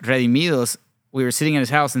because Redimidos, we were sitting at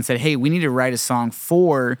his house and said, hey, we need to write a song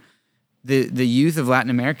for the youth of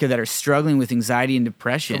Latin America that are struggling with anxiety and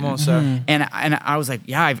depression. Come on, sir. And I was like,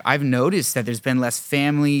 yeah, I've noticed that there's been less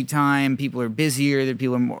family time. People are busier. That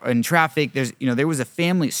people are more in traffic. There was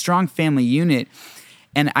a strong family unit,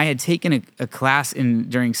 and I had taken a class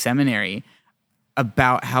during seminary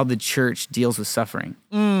about how the church deals with suffering,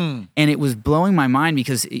 and it was blowing my mind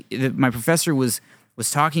because my professor was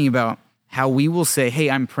talking about how we will say,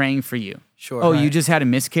 hey, I'm praying for you. Sure. Oh, you just had a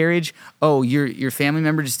miscarriage? Oh, your family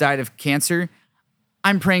member just died of cancer?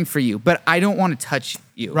 I'm praying for you, but I don't want to touch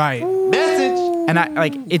you. Right. And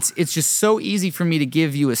it's just so easy for me to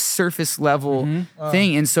give you a surface level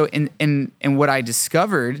thing. And so and what I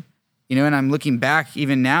discovered, and I'm looking back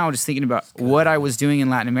even now, just thinking about what I was doing in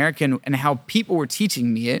Latin America and how people were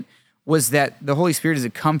teaching me it, was that the Holy Spirit is a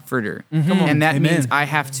comforter. And that Amen. means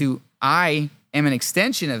I am an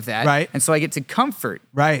extension of that. Right. And so I get to comfort.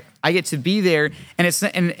 Right. I get to be there, and it's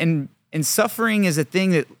and suffering is a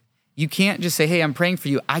thing that you can't just say, "Hey, I'm praying for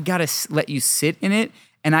you." I gotta let you sit in it,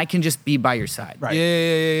 and I can just be by your side. Right.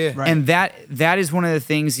 Yeah. Right. And that is one of the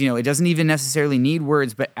things. It doesn't even necessarily need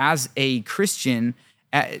words, but as a Christian,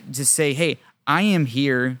 to say, "Hey, I am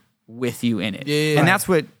here with you in it," Yeah. and that's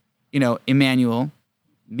what Emmanuel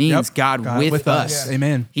means. Yep. God with us. Yeah.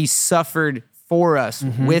 Amen. He suffered for us,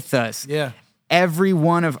 with us. Yeah. Every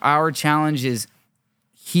one of our challenges,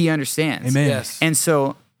 he understands. Amen. Yes. And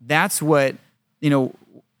so that's what,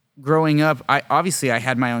 growing up, I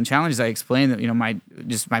had my own challenges. I explained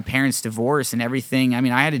that, my parents' divorce and everything. I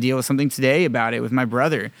mean, I had to deal with something today about it with my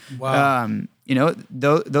brother. Wow.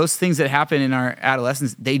 Those things that happen in our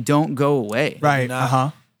adolescence, they don't go away. Right.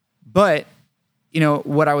 Nah. But,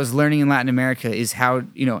 what I was learning in Latin America is how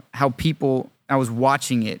people, I was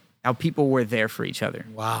watching it, how people were there for each other.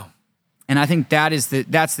 Wow. And I think that's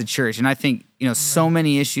the church. And I think, so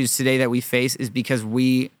many issues today that we face is because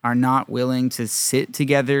we are not willing to sit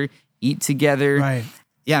together, eat together. Right.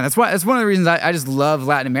 Yeah, that's one of the reasons I just love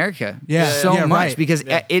Latin America so Yeah, much right. because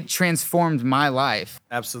it transformed my life.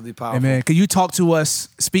 Absolutely powerful. Amen. Could you talk to us,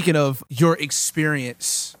 speaking of your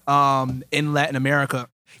experience in Latin America?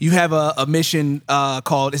 You have a mission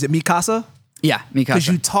called, is it Mi Casa? Yeah, Mi Casa.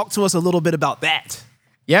 Could you talk to us a little bit about that?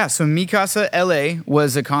 Yeah, so Mi Casa LA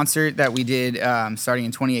was a concert that we did starting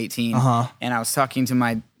in 2018. And I was talking to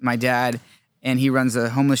my dad, and he runs a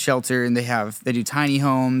homeless shelter, and they do tiny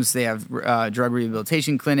homes, they have drug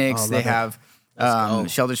rehabilitation clinics, they have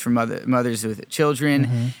shelters for mothers with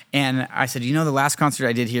children. And I said, the last concert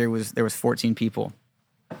I did here there was 14 people.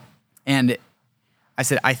 And I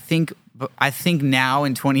said, I think now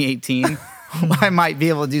in 2018, I might be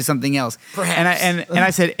able to do something else. Perhaps. And I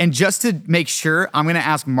said, and just to make sure, I'm going to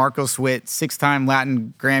ask Marco Switt, 6-time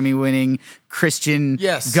Latin Grammy-winning Christian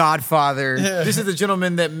Yes. Godfather. This is the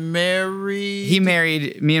gentleman that married He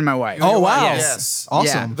married me and my wife. Oh wow, Yes.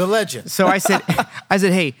 awesome. the legend. So I said,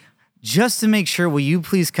 hey, just to make sure, will you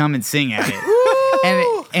please come and sing at it?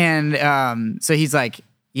 So he's like,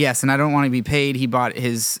 yes, and I don't want to be paid. He bought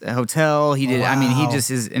his hotel. He did. I mean, he just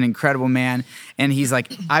is an incredible man. And he's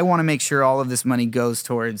like, I want to make sure all of this money goes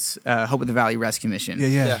towards Hope of the Valley Rescue Mission.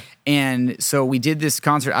 Yeah. And so we did this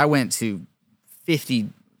concert. I went to 50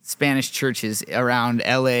 Spanish churches around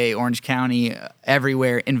LA, Orange County,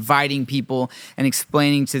 everywhere, inviting people and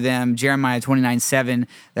explaining to them Jeremiah 29:7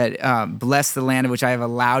 that bless the land of which I have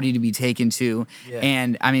allowed you to be taken to. Yeah.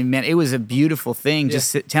 And I mean, man, it was a beautiful thing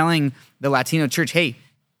just telling the Latino church, hey,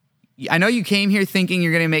 I know you came here thinking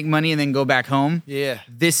you're going to make money and then go back home. Yeah.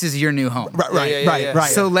 This is your new home. Right.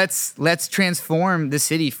 So let's transform the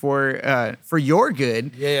city for your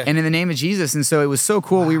good and in the name of Jesus. And so it was so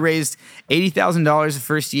cool. We raised $80,000 the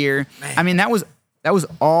first year. Man. I mean, that was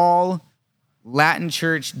all Latin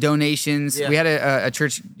church donations. Yeah. We had a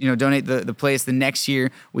church, donate the place. The next year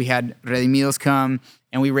we had Redimidos come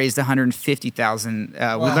and we raised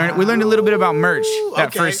 $150,000. We learned a little bit about merch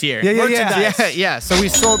that first year. Yeah. So we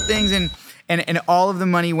sold things and all of the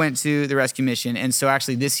money went to the rescue mission. And so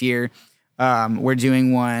actually this year, we're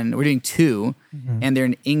doing two, and they're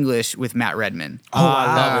in English with Matt Redman. Oh,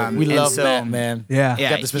 I love it. We love so, Matt, man. Yeah.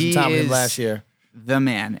 Got to spend some time with him last year. The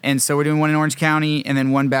man. And so we're doing one in Orange County and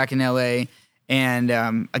then one back in LA.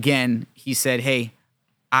 And again, he said, hey,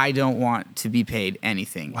 I don't want to be paid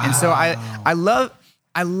anything. Wow. And so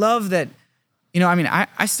I love that,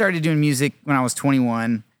 I started doing music when I was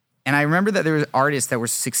 21, and I remember that there were artists that were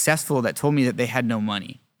successful that told me that they had no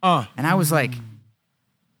money. And I was like,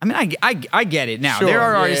 I get it now. Sure. There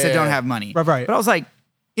are artists that don't have money. Right. But I was like,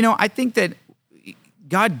 I think that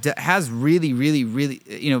God has really, really, really,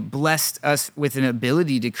 blessed us with an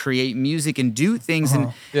ability to create music and do things.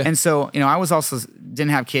 And so, I was also,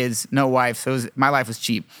 didn't have kids, no wife, so my life was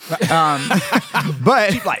cheap. But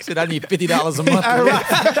Cheap life. Said I need $50 a month.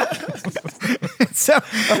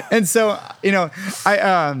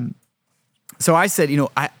 So I said,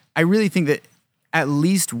 I really think that at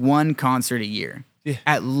least one concert a year,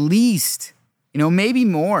 at least, maybe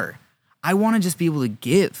more. I want to just be able to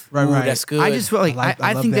give. Right. That's good. I just feel like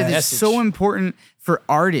I love think that that. it's so important for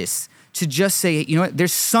artists to just say, what,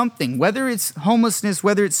 there's something, whether it's homelessness,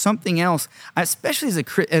 whether it's something else, especially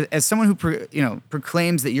as someone who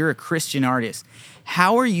proclaims that you're a Christian artist.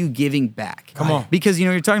 How are you giving back? Come on. Because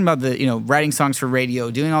you're talking about the writing songs for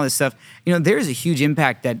radio, doing all this stuff. There's a huge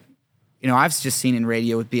impact that I've just seen in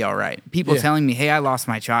radio with Be All Right. People telling me, hey, I lost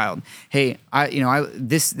my child. Hey,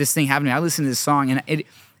 this thing happened to me. I listened to this song and it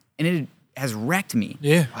has wrecked me.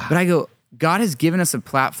 Yeah. But I go, God has given us a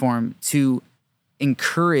platform to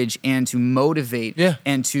encourage and to motivate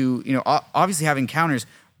and to, obviously have encounters,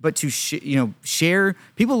 but to, share.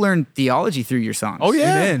 People learn theology through your songs. Oh,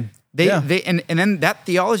 yeah. Amen. And then that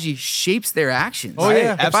theology shapes their actions. Oh,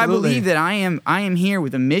 yeah. If I believe that I am here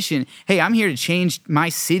with a mission, hey, I'm here to change my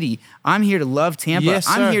city. I'm here to love Tampa. Yes,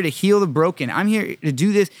 sir. I'm here to heal the broken. I'm here to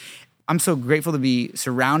do this. I'm so grateful to be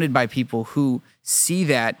surrounded by people who see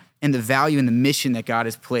that and the value and the mission that God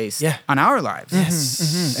has placed on our lives.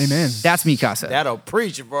 Yes. Amen. That's me, Casa. That'll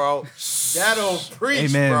preach, bro. That'll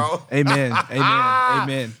preach, Amen. bro.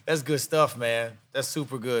 Amen. That's good stuff, man. That's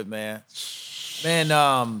super good, man.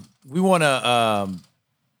 Man, we want to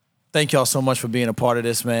thank y'all so much for being a part of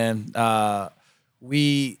this, man.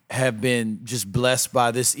 We have been just blessed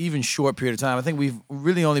by this even short period of time. I think we've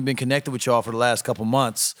really only been connected with y'all for the last couple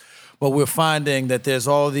months, but we're finding that there's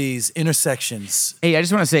all these intersections. Hey, I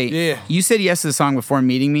just want to say, you said yes to the song before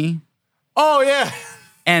meeting me. Oh, yeah.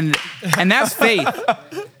 And that's faith.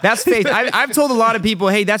 That's faith. I've told a lot of people,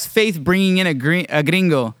 hey, that's faith bringing in a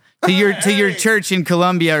gringo to your church in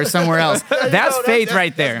Colombia or somewhere else. That's faith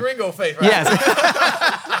right there. That's gringo faith, right? Yes.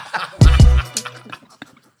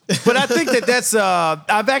 But I think that's,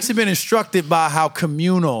 I've actually been instructed by how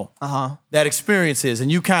communal that experience is.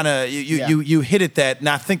 And you kind of, you hit at that. And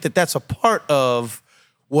I think that's a part of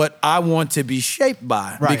what I want to be shaped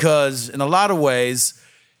by. Right. Because in a lot of ways,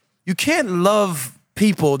 you can't love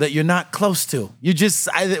people that you're not close to. You just,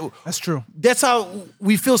 that's true. That's how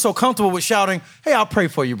we feel so comfortable with shouting, hey, I'll pray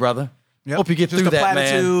for you, brother. Yep. Hope you get just through that,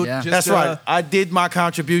 platitude, man. Yeah. That's right. I did my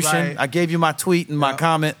contribution. Right. I gave you my tweet and my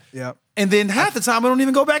comment. Yep. And then half the time I don't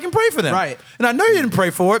even go back and pray for them. Right. And I know you didn't pray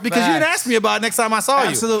for it because you didn't Facts. ask me about it next time I saw you.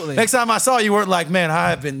 Absolutely. Next time I saw you, you weren't like, man, I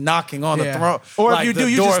have been knocking on the throne. Or like if you the do,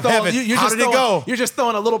 you door just of throw, heaven. you're How just did it throwing, go? You're just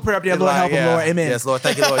throwing a little prayer up there, Lord, Like, help him, yeah. Lord, amen. Yes, Lord,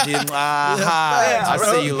 thank you, Lord Jesus. I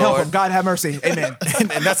see you, Help Lord. him, God have mercy, amen. And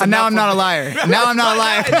that's And now enough I'm not for a me. liar. Now I'm not a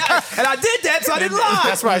liar. And I did that, so I didn't lie.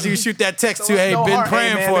 That's right. So you shoot that text too. Hey, No Ben heart.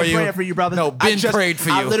 praying Hey, man, for been you. praying for you, brother. No, Ben prayed for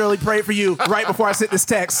you. I literally prayed for you right before I sent this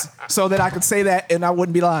text so that I could say that and I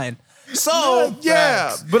wouldn't be lying. So,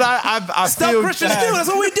 Yeah, but I stuff feel Christians do. That's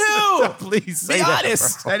what we do. Please say Be that,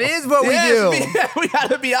 honest. bro. That is what we Yes, do. we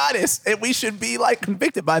gotta be honest, and we should be like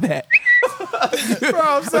convicted by that.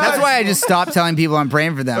 That's why I just stopped telling people I'm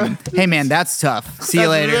praying for them. Hey, man, that's tough. See you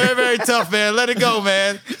That's later. very, very tough, man. Let it go,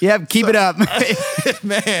 man. Yep, keep it up.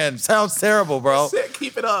 Man, sounds terrible, bro.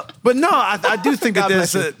 Keep it up. But no, I do think that God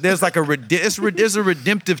bless there's like there's a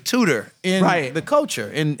redemptive tutor in Right. the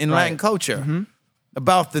culture, in Latin culture,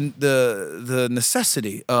 about the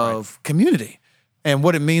necessity of community and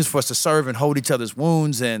what it means for us to serve and hold each other's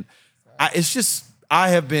wounds. And I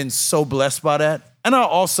have been so blessed by that. And I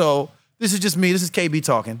also, this is just me, this is KB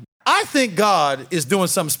talking. I think God is doing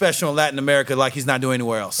something special in Latin America like he's not doing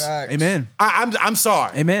anywhere else. Amen. I'm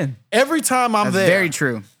sorry. Amen. Every time I'm That's there, very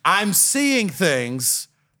true. I'm seeing things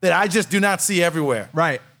that I just do not see everywhere.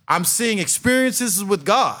 Right. I'm seeing experiences with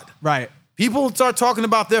God. Right. People start talking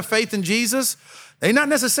about their faith in Jesus. They're not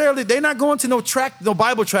going to no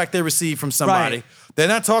Bible tract they received from somebody. Right. They're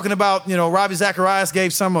not talking about, Ravi Zacharias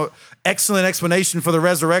gave some excellent explanation for the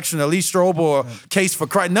resurrection, Lee Strobel, Case for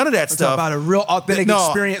Christ, none of that stuff. About a real authentic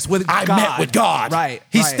experience with I God. met with God. Right.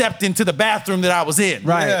 He right. stepped into the bathroom that I was in.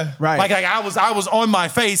 Right. Yeah. Right. Like I was on my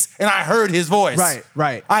face and I heard his voice. Right,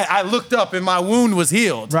 right. I looked up and my wound was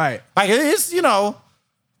healed. Right. Like it's,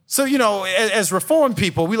 so, as Reformed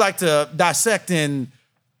people, we like to dissect and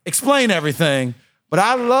explain everything. But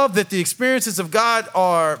I love that the experiences of God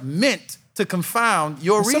are meant to confound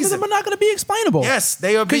your Some reason. of them are not going to be explainable. Yes,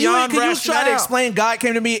 they are Can you beyond try to rationale. explain God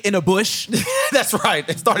came to me in a bush? That's right.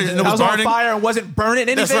 It started and it I was was burning. on fire and wasn't burning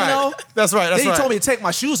anything, That's right. though. That's right. That's Then he right. told me to take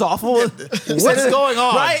my shoes off. Well, What's going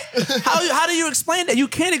on? Right? How do you explain that? You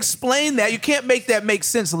can't explain that. You can't make that make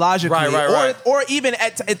sense logically. Right. Or even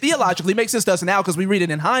theologically. It makes sense to us now because we read it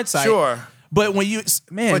in hindsight. Sure. But when you,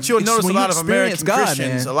 man, But you'll notice a when you lot of experience American God,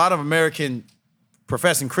 Christians, man. a lot of American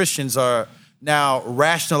professing Christians are now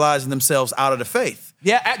rationalizing themselves out of the faith.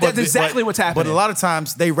 Yeah, that's exactly what's happening. But a lot of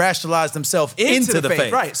times they rationalize themselves into the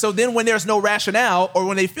faith. Right. So then when there's no rationale, or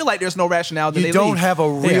when they feel like there's no rationale, then You they don't leave. have a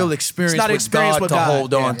real experience It's not with experience God with to God.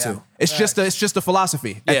 hold on to. It's just a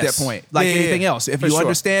philosophy at Yes. that point. Like Yeah, anything yeah, else. If for you sure.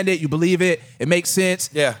 understand it, you believe it, it makes sense.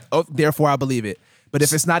 Yeah. Oh, therefore I believe it. But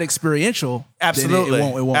if it's not experiential, Absolutely.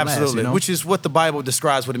 then it won't Absolutely. last. You know? Which is what the Bible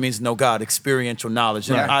describes what it means to know God, experiential knowledge.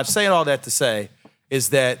 And Right. I'm saying all that to say is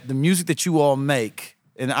that the music that you all make,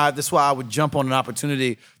 and that's why I would jump on an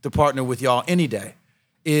opportunity to partner with y'all any day,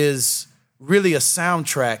 is really a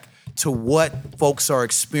soundtrack to what folks are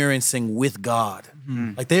experiencing with God.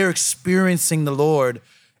 Like they're experiencing the Lord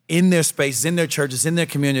in their spaces, in their churches, in their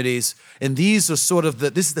communities. And these are sort of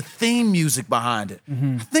this is the theme music behind it.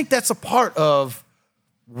 I think that's a part of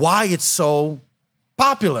why it's so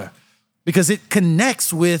popular, because it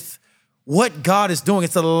connects with what God is doing.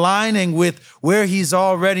 It's aligning with where he's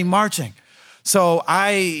already marching. So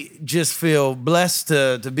I just feel blessed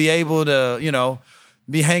to be able to,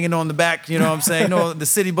 be hanging on the back, you know what I'm saying? The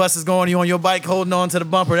city bus is going, you on your bike holding on to the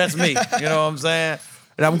bumper, that's me, you know what I'm saying?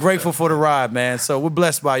 And I'm grateful for the ride, man. So we're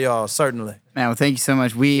blessed by y'all, certainly. Man, well, thank you so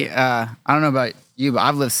much. I don't know about you, but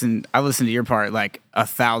I've listened to your part like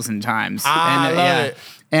 1,000 times. I love it.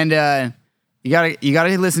 And you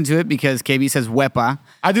gotta listen to it because KB says "wepa."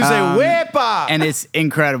 I do say "wepa," and it's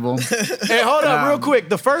incredible. Hey, hold up real quick.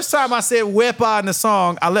 The first time I said "wepa" in the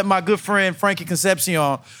song, I let my good friend Frankie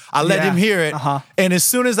Concepcion, I let him hear it. And as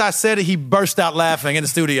soon as I said it, he burst out laughing in the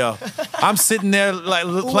studio. I'm sitting there like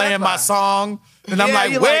playing my song, and I'm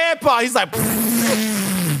like, "wepa." He's like,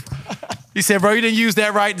 he said, "Bro, you didn't use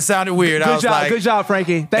that right and it sounded weird." I was like, good job,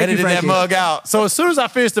 Frankie. Thank you, edited Frankie. that mug out. So as soon as I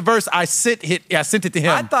finished the verse, I sent it to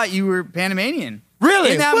him. I thought you were Panamanian.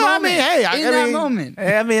 Really? In that Well, I moment. mean, hey, in that moment.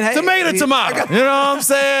 I mean, hey, Tomato. You know what I'm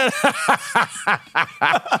saying?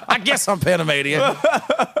 I guess I'm Panamanian.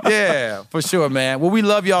 Yeah, for sure, man. Well, we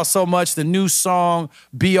love y'all so much. The new song,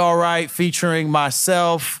 Be Alright, featuring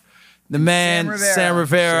myself, the man, Sam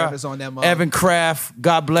Rivera, Sam is on that mug. Evan Kraft.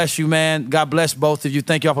 God bless you, man. God bless both of you.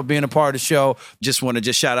 Thank y'all for being a part of the show. Just want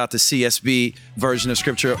to shout out the CSB version of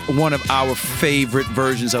Scripture, one of our favorite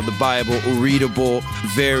versions of the Bible, readable,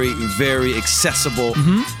 very, very accessible,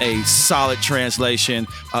 a solid translation.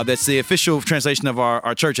 That's the official translation of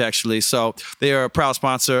our church, actually. So they are a proud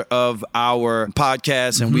sponsor of our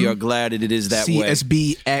podcast, and we are glad that it is that way.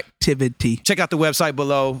 CSB activity. Check out the website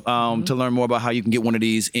below to learn more about how you can get one of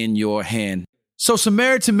these in your hand. So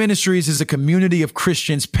Samaritan Ministries is a community of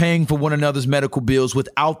Christians paying for one another's medical bills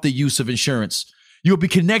without the use of insurance. You'll be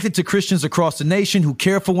connected to Christians across the nation who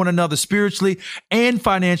care for one another spiritually and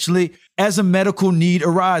financially as a medical need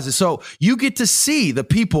arises. So you get to see the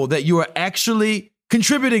people that you are actually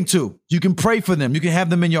contributing to. You can pray for them. You can have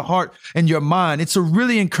them in your heart and your mind. It's a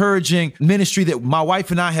really encouraging ministry that my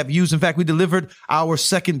wife and I have used. In fact, we delivered our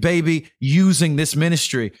second baby using this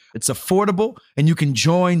ministry. It's affordable and you can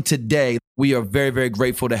join today. We are very, very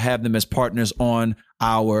grateful to have them as partners on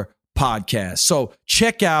our podcast. So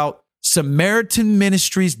check out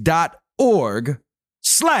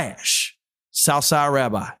SamaritanMinistries.org/Southside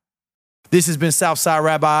Rabbi. This has been Southside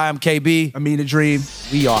Rabbi. I'm KB. I mean a dream.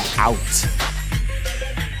 We are out.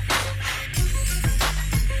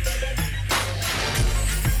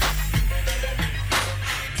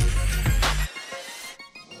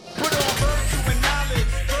 Put on virtue and knowledge,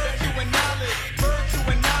 virtue and knowledge,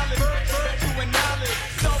 virtue and knowledge, virtue and knowledge.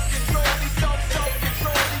 Self-control,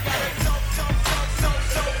 self-control. We got it.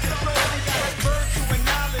 Self-control. We got it. Virtue and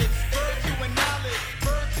knowledge, virtue and knowledge,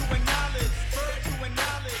 virtue and knowledge, virtue and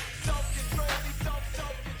knowledge. Self-control,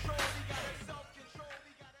 self-control. We got it. Self-control.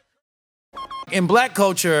 We got it. In black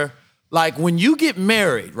culture, like when you get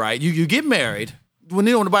married, right? You get married. When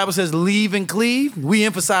the Bible says leave and cleave, we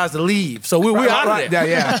emphasize the leave. So we're out of there.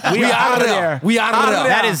 Yeah. We out of there. We out of there.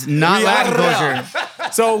 That is not We Latin out of culture.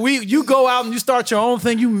 there. So you go out and you start your own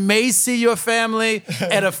thing. You may see your family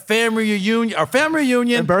at a family reunion,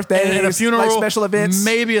 And birthdays, and a funeral, like special events.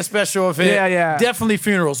 maybe a special event. Yeah. Definitely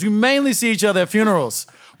funerals. You mainly see each other at funerals,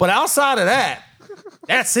 but outside of that,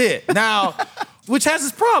 that's it. Now, which has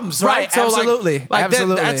its problems, right? Right, absolutely.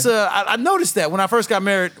 Absolutely. That's I noticed that when I first got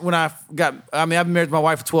married. I've been married to my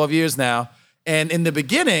wife for 12 years now, and in the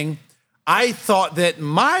beginning, I thought that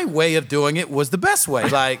my way of doing it was the best way.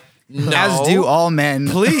 Like, no, As do all men.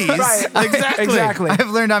 please, Right. Exactly. I've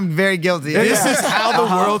learned I'm very guilty. This is how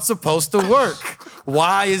the world's supposed to work.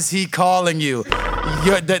 Why is he calling you?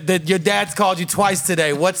 Your dad's called you twice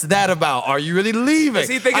today. What's that about? Are you really leaving? Is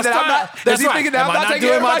he thinking that I'm not- That's is he right. thinking that Am I'm I not taking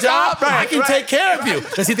doing care of my my job? job? I can Right. take care of you.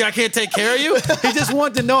 Does he think I can't take care of you? He just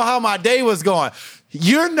wanted to know how my day was going.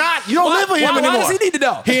 You don't live with him anymore. Why does he need to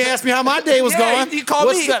know? He asked me how my day was Yeah, going. he called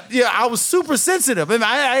What's me. that? Yeah, I was super sensitive. And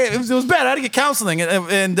it was bad. I had to get counseling.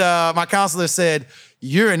 And my counselor said,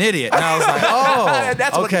 "You're an idiot." And I was like, "Oh,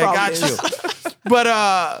 That's what the okay, problem got is. you."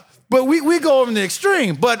 But we go over the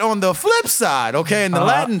extreme. But on the flip side, okay, in the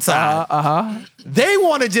Latin side, they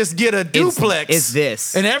want to just get a duplex. it's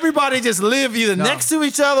this. And everybody just live either next to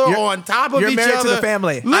each other or on top of you're each married other. to the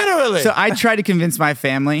family. Literally. So I tried to convince my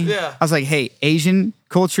family. Yeah. I was like, hey, Asian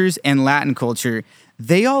cultures and Latin culture,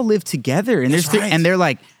 they all live together. And That's right. and they're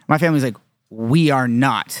like, my family's like, we are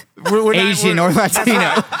not We're not- Asian or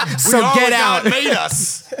Latino. So We are get what out. God made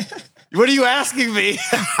us. What are you asking me?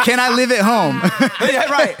 Can I live at home?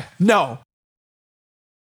 Yeah, right. No.